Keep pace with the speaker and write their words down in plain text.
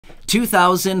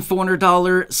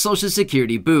$2,400 Social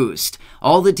Security boost.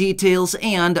 All the details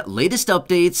and latest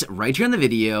updates right here in the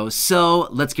video, so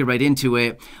let's get right into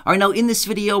it. Alright, now in this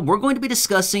video, we're going to be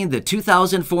discussing the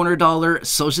 $2,400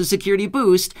 Social Security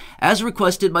boost as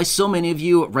requested by so many of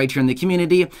you right here in the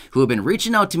community who have been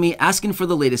reaching out to me asking for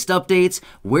the latest updates,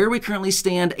 where we currently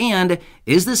stand, and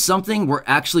is this something we're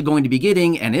actually going to be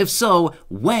getting, and if so,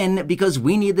 when, because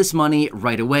we need this money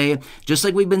right away. Just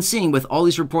like we've been seeing with all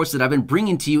these reports that I've been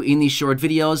bringing to you in these short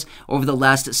videos over the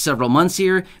last several months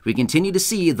here, we continue to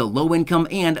see the low income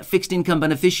and fixed income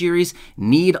beneficiaries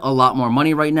need a lot more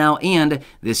money right now, and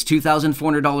this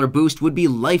 $2,400 boost would be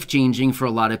life-changing for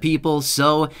a lot of people.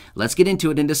 So let's get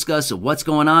into it and discuss what's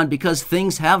going on, because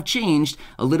things have changed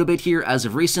a little bit here as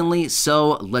of recently,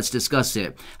 so let's discuss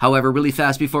it. However, really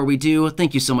fast before we do,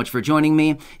 thank you so much for joining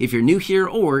me. If you're new here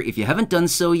or if you haven't done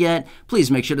so yet,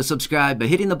 please make sure to subscribe by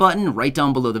hitting the button right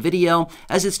down below the video,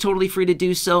 as it's totally free to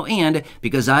do so, and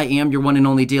because I am your one and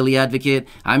only daily advocate,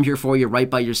 I'm here for you right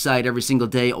by your side every single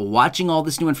day, watching all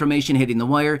this new information hitting the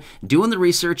wire, doing the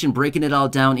research and breaking it all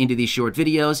down into these short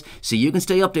videos so you can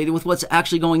stay updated with what's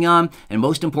actually going on, and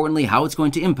most importantly, how it's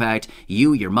going to impact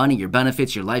you, your money, your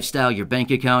benefits, your lifestyle, your bank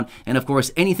account, and of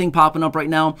course, anything popping up right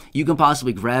now you can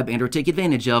possibly grab and or take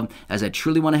advantage of, as I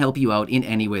truly want to help you out in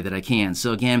any way that I can.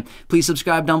 So again, please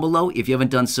subscribe down below if you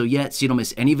haven't done so yet so you don't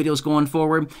miss any videos going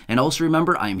forward, and also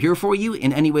remember, I am here for you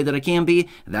in any way that I can be.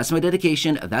 That's my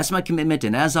dedication, that's my commitment,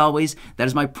 and as always, that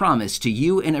is my promise to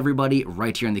you and everybody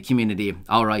right here in the community.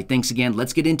 Alright, thanks again.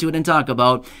 Let's get into it and talk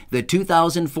about the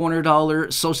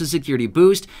 $2,400 Social Security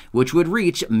boost, which would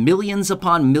reach millions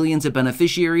upon millions of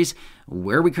beneficiaries,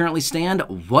 where we currently stand,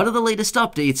 what are the latest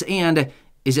updates, and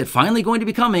is it finally going to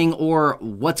be coming, or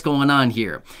what's going on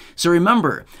here? So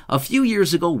remember, a few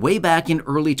years ago, way back in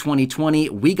early 2020,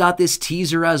 we got this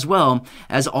teaser as well,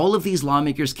 as all of these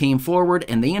lawmakers came forward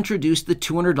and they introduced the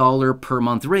 $200 per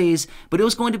month raise, but it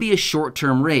was going to be a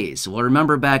short-term raise. Well,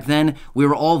 remember back then, we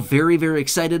were all very, very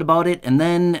excited about it, and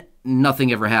then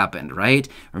nothing ever happened, right?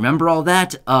 Remember all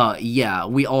that? Yeah,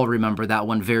 we all remember that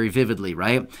one very vividly,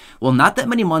 right? Well, not that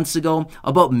many months ago,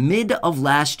 about mid of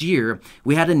last year,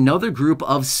 we had another group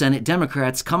of Senate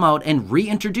Democrats come out and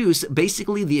reintroduce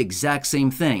basically the exact same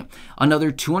thing.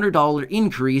 Another $200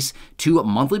 increase to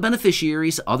monthly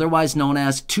beneficiaries, otherwise known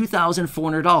as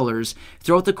 $2,400,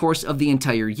 throughout the course of the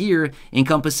entire year,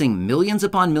 encompassing millions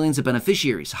upon millions of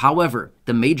beneficiaries. However,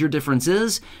 the major difference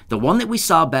is the one that we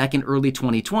saw back in early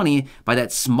 2020 by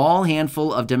that small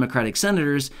handful of Democratic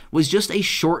senators was just a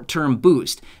short-term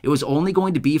boost. It was only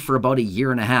going to be for about a year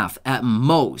and a half at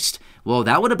most. Well,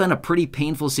 that would have been a pretty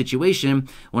painful situation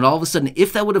when all of a sudden,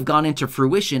 if that would have gone into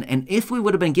fruition and if we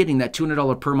would have been getting that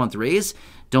 $200 per month raise,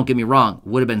 don't get me wrong,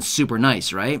 would have been super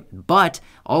nice, right? But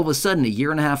all of a sudden, a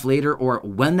year and a half later, or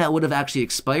when that would have actually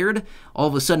expired, all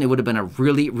of a sudden it would have been a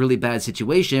really, really bad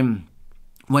situation,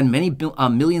 when many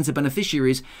millions of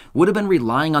beneficiaries would have been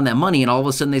relying on that money, and all of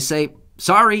a sudden they say,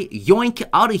 sorry, yoink,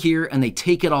 out of here, and they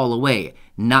take it all away.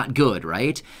 Not good,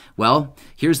 right? Well,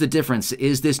 here's the difference,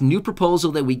 is this new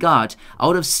proposal that we got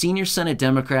out of senior Senate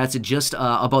Democrats just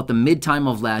about the mid-time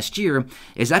of last year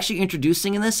is actually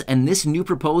introducing in this, and this new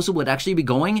proposal would actually be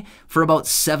going for about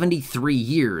 73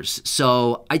 years.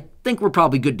 So I think we're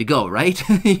probably good to go, right?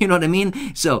 You know what I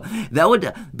mean? So that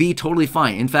would be totally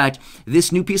fine. In fact,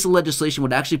 this new piece of legislation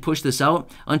would actually push this out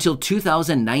until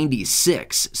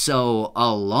 2096. So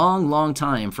a long, long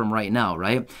time from right now,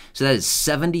 right? So that is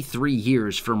 73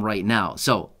 years from right now.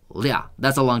 So yeah,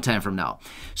 that's a long time from now.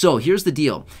 So here's the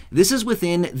deal. This is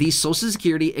within the Social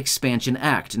Security Expansion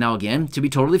Act. Now again, to be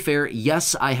totally fair,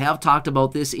 yes, I have talked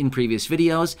about this in previous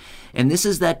videos, and this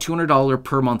is that $200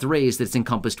 per month raise that's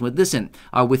encompassed with this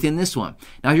within this one.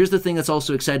 Now here's the thing that's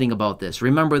also exciting about this.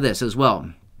 Remember this as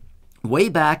well. Way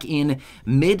back in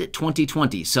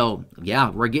mid-2020, so yeah,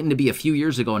 we're getting to be a few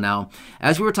years ago now,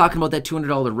 as we were talking about that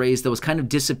 $200 raise that was kind of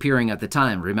disappearing at the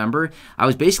time, remember? I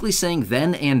was basically saying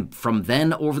then, and from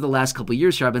then over the last couple of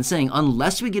years here, I've been saying,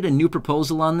 unless we get a new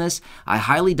proposal on this, I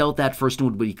highly doubt that first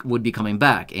one would be coming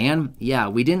back. And yeah,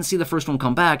 we didn't see the first one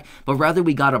come back, but rather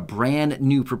we got a brand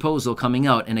new proposal coming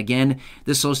out, and again,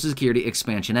 the Social Security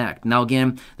Expansion Act. Now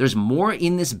again, there's more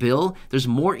in this bill, there's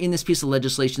more in this piece of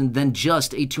legislation than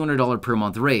just a $200 per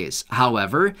month raise.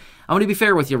 However, I'm going to be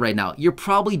fair with you right now. You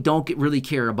probably don't really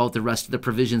care about the rest of the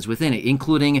provisions within it,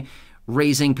 including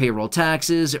raising payroll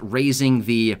taxes, raising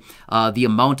the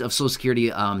amount of Social Security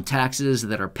taxes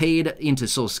that are paid into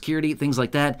Social Security, things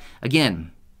like that.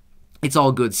 Again, It's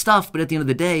all good stuff, but at the end of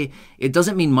the day, it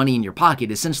doesn't mean money in your pocket.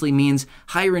 It essentially means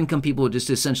higher income people would just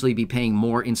essentially be paying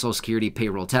more in Social Security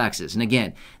payroll taxes. And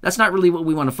again, that's not really what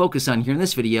we want to focus on here in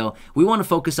this video. We want to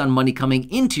focus on money coming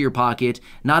into your pocket,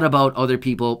 not about other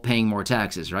people paying more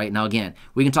taxes, right? Now again,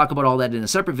 we can talk about all that in a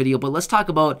separate video, but let's talk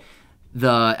about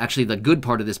the good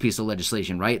part of this piece of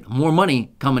legislation, right? More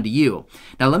money coming to you.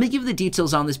 Now let me give you the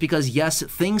details on this because yes,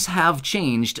 things have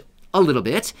changed a little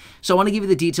bit. So I want to give you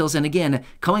the details. And again,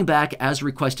 coming back as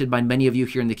requested by many of you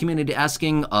here in the community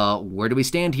asking, where do we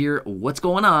stand here? What's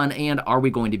going on? And are we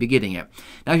going to be getting it?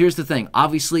 Now, here's the thing.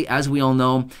 Obviously, as we all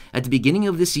know, at the beginning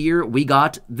of this year, we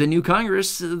got the new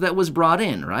Congress that was brought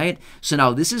in, right? So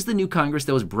now this is the new Congress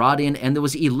that was brought in and that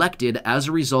was elected as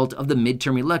a result of the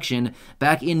midterm election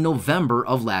back in November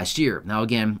of last year. Now,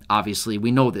 again, obviously,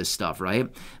 we know this stuff, right?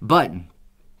 But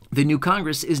the new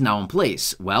Congress is now in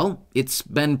place. Well, it's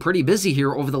been pretty busy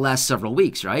here over the last several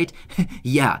weeks, right?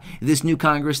 Yeah, this new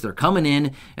Congress, they're coming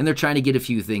in and they're trying to get a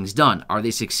few things done. Are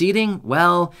they succeeding?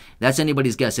 Well, that's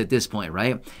anybody's guess at this point,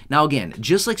 right? Now, again,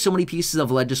 just like so many pieces of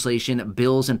legislation,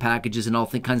 bills and packages and all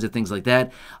kinds of things like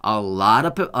that, a lot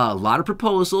of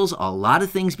proposals, a lot of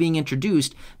things being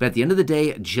introduced, but at the end of the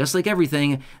day, just like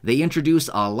everything, they introduce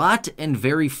a lot and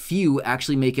very few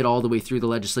actually make it all the way through the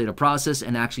legislative process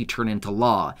and actually turn into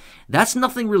law. That's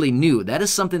nothing really new. That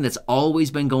is something that's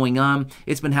always been going on.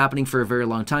 It's been happening for a very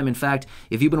long time. In fact,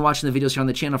 if you've been watching the videos here on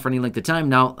the channel for any length of time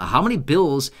now, how many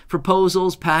bills,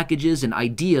 proposals, packages, and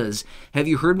ideas have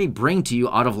you heard me bring to you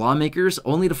out of lawmakers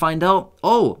only to find out,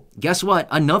 oh, guess what?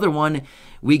 Another one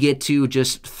we get to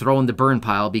just throw in the burn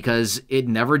pile because it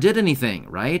never did anything,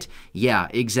 right? Yeah,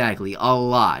 exactly. A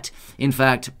lot. In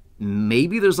fact,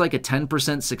 maybe there's like a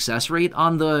 10% success rate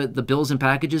on the bills and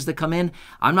packages that come in.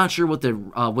 I'm not sure what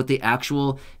the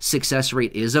actual success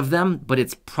rate is of them, but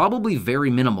it's probably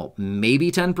very minimal.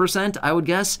 Maybe 10%, I would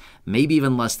guess. Maybe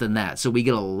even less than that. So we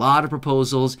get a lot of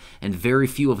proposals and very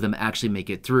few of them actually make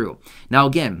it through. Now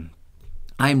again,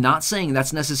 I'm not saying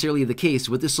that's necessarily the case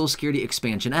with the Social Security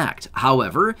Expansion Act.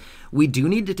 However, we do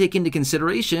need to take into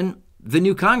consideration the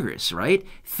new Congress, right?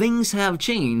 Things have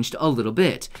changed a little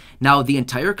bit. Now, the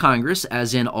entire Congress,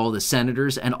 as in all the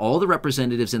senators and all the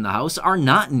representatives in the House, are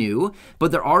not new,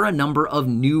 but there are a number of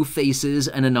new faces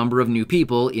and a number of new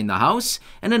people in the House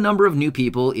and a number of new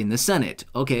people in the Senate.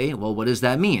 Okay, well, what does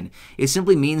that mean? It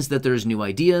simply means that there's new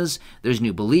ideas, there's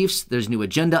new beliefs, there's new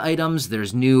agenda items,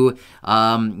 there's new,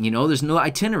 there's no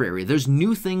itinerary, there's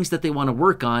new things that they want to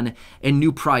work on and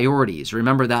new priorities.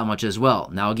 Remember that much as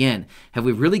well. Now, again, have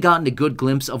we really gotten a good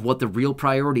glimpse of what the real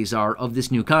priorities are of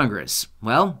this new Congress?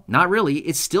 Well, not really.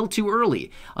 It's still too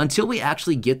early. Until we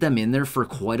actually get them in there for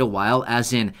quite a while,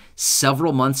 as in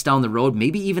several months down the road,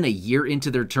 maybe even a year into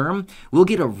their term, we'll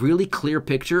get a really clear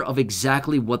picture of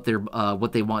exactly what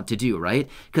they want to do, right?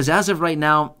 Because as of right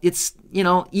now, it's,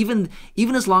 even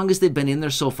as long as they've been in there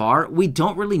so far, we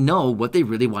don't really know what they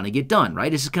really want to get done,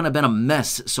 right? It's just kind of been a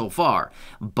mess so far.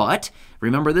 But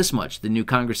remember this much, the new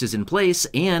Congress is in place,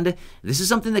 and this is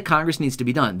something that Congress needs to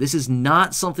be done. This is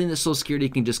not something that Social Security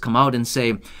can just come out and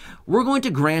say, we're going to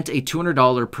grant a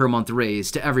 $200 per month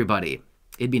raise to everybody.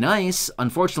 It'd be nice.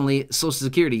 Unfortunately, Social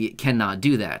Security cannot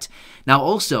do that. Now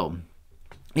also,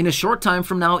 in a short time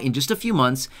from now, in just a few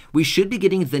months, we should be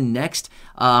getting the next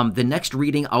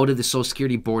reading out of the Social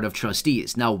Security Board of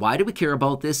Trustees. Now, why do we care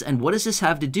about this, and what does this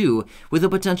have to do with a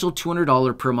potential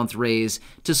 $200 per month raise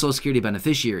to Social Security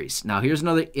beneficiaries? Now, here's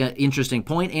another interesting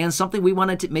point, and something we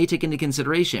may take into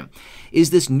consideration,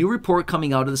 is this new report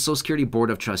coming out of the Social Security Board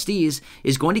of Trustees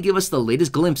is going to give us the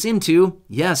latest glimpse into,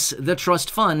 yes, the trust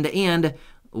fund and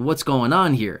what's going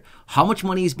on here. How much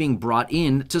money is being brought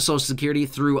in to Social Security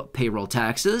through payroll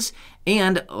taxes,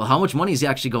 and how much money is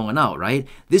actually going out, right?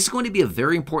 This is going to be a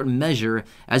very important measure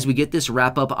as we get this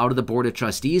wrap up out of the Board of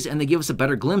Trustees, and they give us a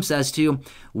better glimpse as to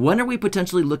when are we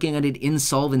potentially looking at an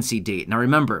insolvency date. Now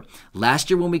remember, last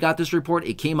year when we got this report,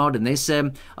 it came out and they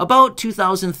said about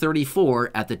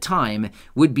 2034 at the time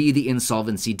would be the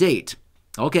insolvency date.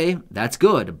 Okay, that's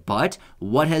good, but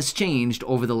what has changed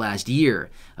over the last year?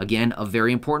 Again, a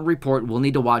very important report we'll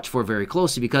need to watch for very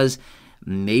closely because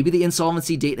maybe the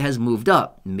insolvency date has moved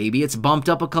up. Maybe it's bumped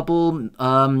up a couple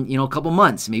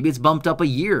months. Maybe it's bumped up a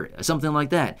year, something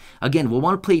like that. Again, we'll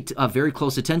want to pay very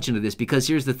close attention to this because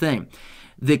here's the thing.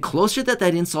 The closer that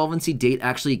insolvency date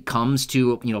actually comes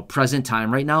to, present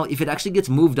time right now, if it actually gets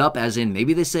moved up, as in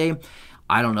maybe they say,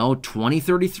 I don't know,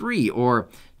 2033 or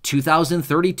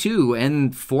 2032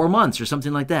 and 4 months or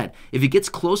something like that. If it gets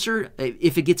closer,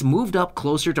 if it gets moved up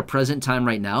closer to present time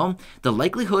right now, the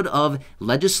likelihood of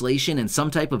legislation and some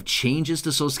type of changes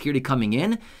to Social Security coming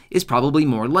in is probably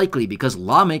more likely, because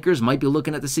lawmakers might be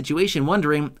looking at the situation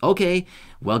wondering, okay,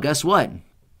 well, guess what?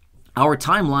 Our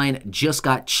timeline just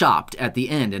got chopped at the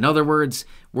end. In other words,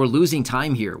 we're losing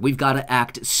time here. We've got to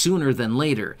act sooner than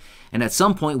later. And at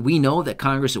some point, we know that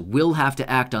Congress will have to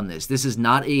act on this. This is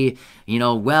not a,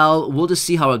 well, we'll just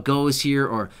see how it goes here,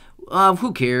 or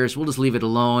who cares? We'll just leave it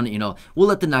alone. We'll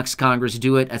let the next Congress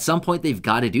do it. At some point, they've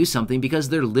got to do something, because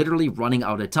they're literally running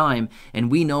out of time. And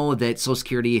we know that Social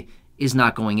Security is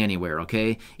not going anywhere,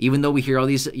 okay? Even though we hear all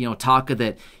these, talk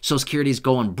that Social Security's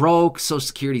going broke, Social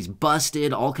Security's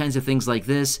busted, all kinds of things like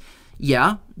this.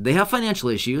 Yeah, they have financial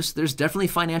issues. There's definitely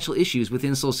financial issues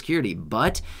within Social Security,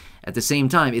 but at the same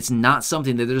time, it's not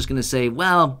something that they're just going to say,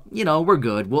 well, we're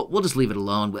good. We'll just leave it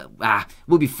alone.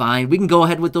 We'll be fine. We can go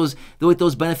ahead with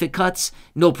those benefit cuts.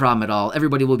 No problem at all.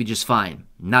 Everybody will be just fine.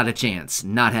 Not a chance.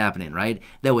 Not happening, right?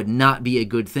 That would not be a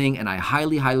good thing, and I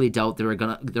highly, highly doubt they're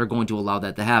going to allow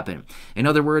that to happen. In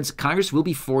other words, Congress will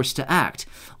be forced to act.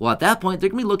 Well, at that point, they're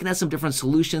going to be looking at some different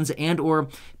solutions and or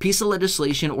piece of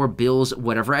legislation or bills,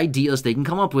 whatever ideas they can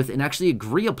come up with and actually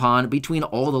agree upon between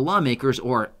all the lawmakers,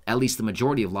 or at least the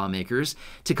majority of lawmakers,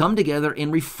 to come together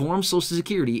and reform Social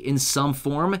Security in some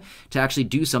form to actually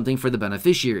do something for the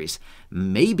beneficiaries.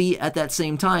 Maybe at that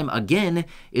same time, again,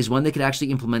 is when they could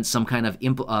actually implement some kind of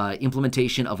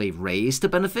implementation of a raise to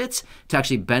benefits to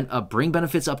actually bring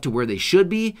benefits up to where they should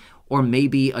be, or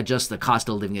maybe adjust the cost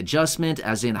of living adjustment,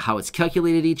 as in how it's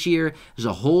calculated each year. There's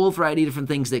a whole variety of different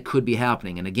things that could be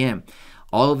happening. And again,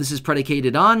 all of this is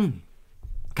predicated on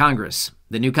Congress,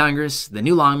 the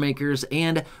new lawmakers,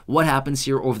 and what happens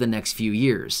here over the next few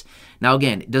years. Now,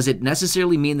 again, does it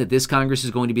necessarily mean that this Congress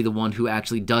is going to be the one who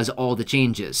actually does all the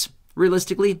changes?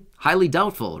 Realistically, highly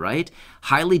doubtful, right?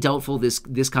 Highly doubtful this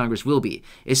Congress will be,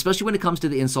 especially when it comes to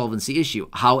the insolvency issue.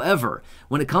 However,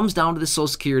 when it comes down to the Social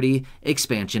Security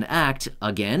Expansion Act,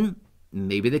 again,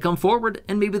 maybe they come forward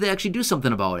and maybe they actually do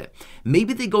something about it.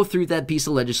 Maybe they go through that piece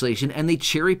of legislation and they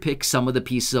cherry pick some of the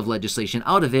pieces of legislation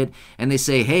out of it, and they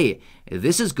say, hey,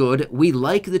 this is good. We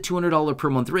like the $200 per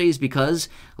month raise because,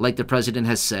 like the president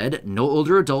has said, no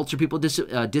older adults or people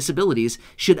with disabilities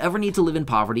should ever need to live in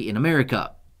poverty in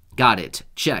America. Got it.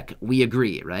 Check. We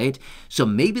agree, right? So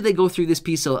maybe they go through this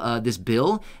piece of this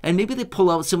bill, and maybe they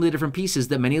pull out some of the different pieces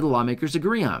that many of the lawmakers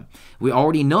agree on. We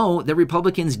already know that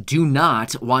Republicans do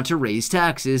not want to raise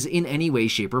taxes in any way,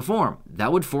 shape, or form.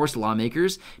 That would force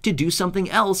lawmakers to do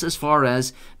something else as far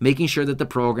as making sure that the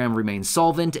program remains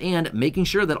solvent and making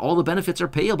sure that all the benefits are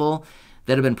payable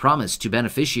that have been promised to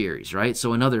beneficiaries, right?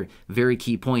 So another very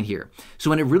key point here. So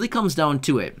when it really comes down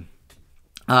to it,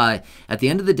 at the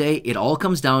end of the day, it all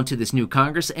comes down to this new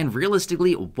Congress and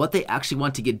realistically what they actually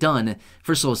want to get done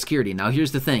for Social Security. Now,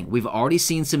 here's the thing. We've already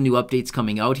seen some new updates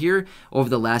coming out here over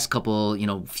the last couple,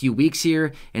 few weeks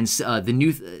here, and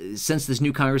since this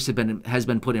new Congress has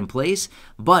been put in place,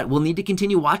 but we'll need to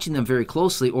continue watching them very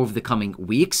closely over the coming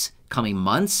weeks, coming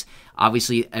months.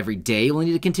 Obviously, every day we'll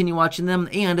need to continue watching them,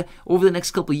 and over the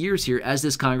next couple of years here as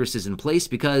this Congress is in place,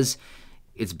 because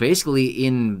it's basically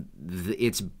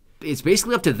it's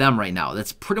basically up to them right now.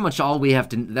 That's pretty much all we have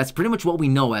to, that's pretty much what we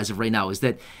know as of right now, is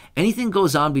that anything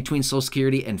goes on between Social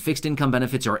Security and fixed income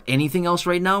benefits or anything else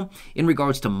right now in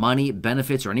regards to money,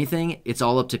 benefits, or anything, it's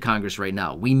all up to Congress right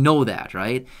now. We know that,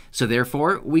 right? So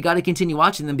therefore, we got to continue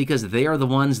watching them because they are the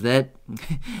ones that,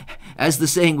 as the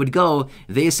saying would go,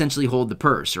 they essentially hold the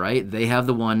purse, right? They have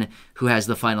the one who has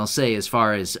the final say as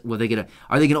far as, are they gonna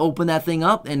open that thing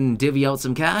up and divvy out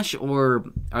some cash, or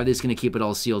are they just gonna keep it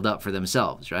all sealed up for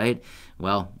themselves, right?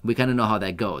 Well, we kind of know how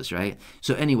that goes, right?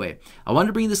 So anyway, I wanted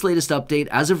to bring this latest update.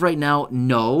 As of right now,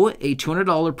 no, a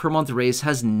 $200 per month raise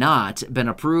has not been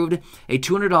approved. A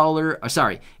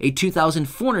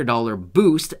 $2,400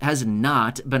 boost has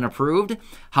not been approved.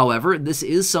 However, this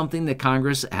is something that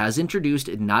Congress has introduced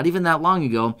not even that long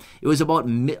ago. It was about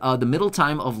the middle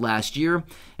time of last year,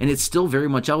 and it's still very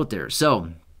much out there. So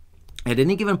at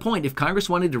any given point, if Congress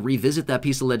wanted to revisit that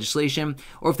piece of legislation,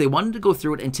 or if they wanted to go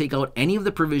through it and take out any of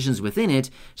the provisions within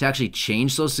it to actually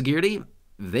change Social Security,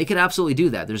 they could absolutely do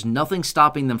that. There's nothing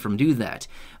stopping them from doing that.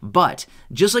 But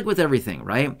just like with everything,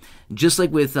 right? Just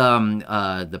like with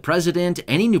the president,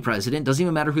 any new president, doesn't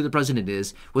even matter who the president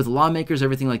is, with lawmakers,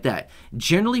 everything like that.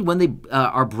 Generally, when they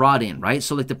are brought in, right?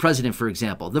 So like the president, for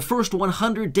example, the first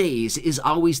 100 days is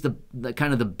always the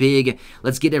kind of the big,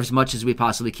 let's get as much as we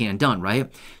possibly can done,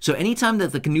 right? So anytime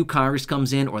that the new Congress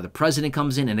comes in or the president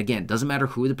comes in, and again, doesn't matter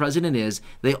who the president is,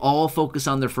 they all focus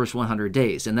on their first 100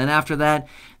 days. And then after that,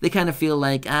 they kind of feel like,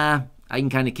 like, I can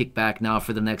kind of kick back now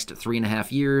for the next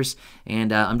 3.5 years,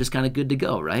 and I'm just kind of good to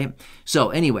go, right? So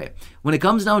anyway, when it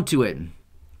comes down to it,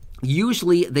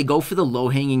 usually they go for the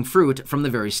low-hanging fruit from the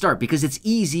very start because it's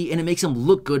easy and it makes them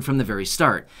look good from the very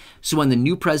start. So when the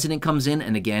new president comes in,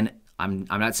 and again, I'm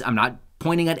not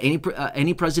pointing at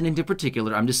any president in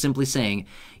particular. I'm just simply saying,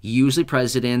 usually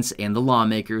presidents and the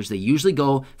lawmakers, they usually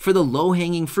go for the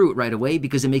low-hanging fruit right away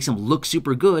because it makes them look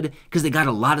super good because they got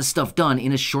a lot of stuff done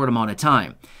in a short amount of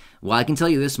time. Well, I can tell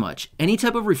you this much. Any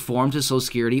type of reform to Social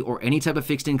Security or any type of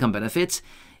fixed income benefits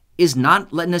is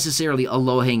not necessarily a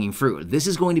low-hanging fruit. This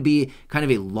is going to be kind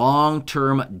of a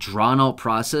long-term, drawn-out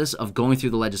process of going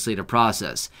through the legislative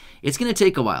process. It's going to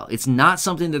take a while. It's not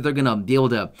something that they're going to be able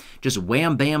to just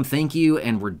wham, bam, thank you,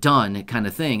 and we're done kind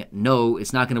of thing. No,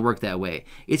 it's not going to work that way.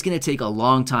 It's going to take a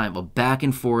long time of back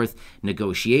and forth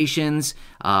negotiations,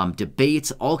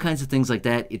 debates, all kinds of things like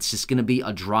that. It's just going to be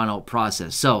a drawn-out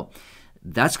process. So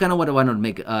that's kind of what I wanted to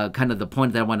make, kind of the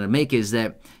point that I wanted to make is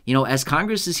that, you know, as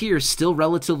Congress is here, still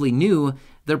relatively new,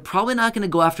 they're probably not going to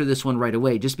go after this one right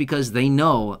away just because they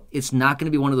know it's not going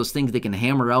to be one of those things they can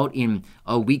hammer out in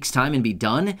a week's time and be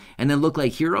done and then look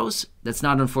like heroes. That's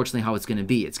not unfortunately how it's going to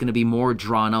be. It's going to be more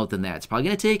drawn out than that. It's probably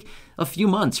going to take a few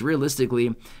months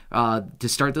realistically to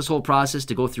start this whole process,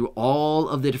 to go through all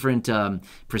of the different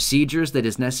procedures that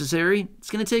is necessary.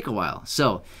 It's going to take a while.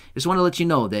 So just want to let you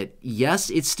know that yes,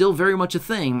 it's still very much a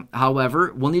thing.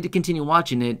 However, we'll need to continue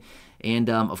watching it.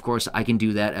 And, of course, I can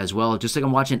do that as well, just like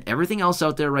I'm watching everything else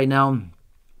out there right now,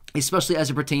 especially as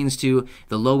it pertains to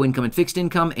the low income and fixed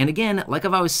income. And again, like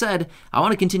I've always said, I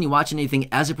want to continue watching anything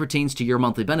as it pertains to your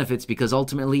monthly benefits because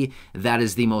ultimately that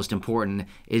is the most important,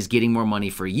 is getting more money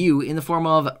for you in the form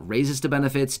of raises to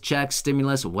benefits, checks,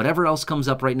 stimulus, whatever else comes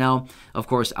up right now. Of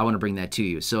course, I want to bring that to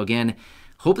you. So again,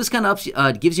 hope this kind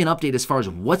of gives you an update as far as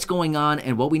what's going on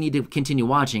and what we need to continue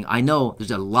watching. I know there's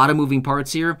a lot of moving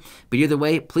parts here, but either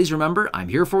way, please remember, I'm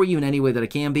here for you in any way that I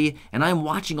can be, and I'm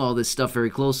watching all this stuff very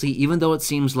closely, even though it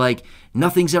seems like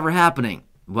nothing's ever happening.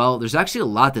 Well, there's actually a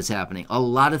lot that's happening. A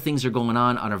lot of things are going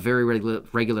on a very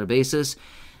regular basis.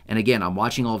 And again, I'm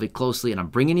watching all of it closely, and I'm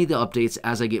bringing you the updates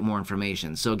as I get more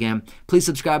information. So again, please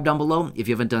subscribe down below if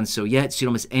you haven't done so yet so you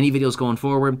don't miss any videos going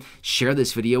forward. Share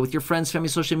this video with your friends, family,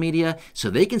 social media so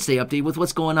they can stay updated with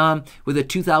what's going on with a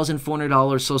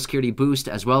 $2,400 Social Security boost,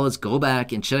 as well as go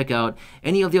back and check out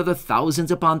any of the other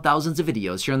thousands upon thousands of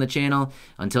videos here on the channel.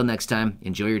 Until next time,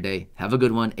 enjoy your day, have a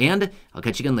good one, and I'll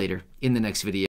catch you again later in the next video.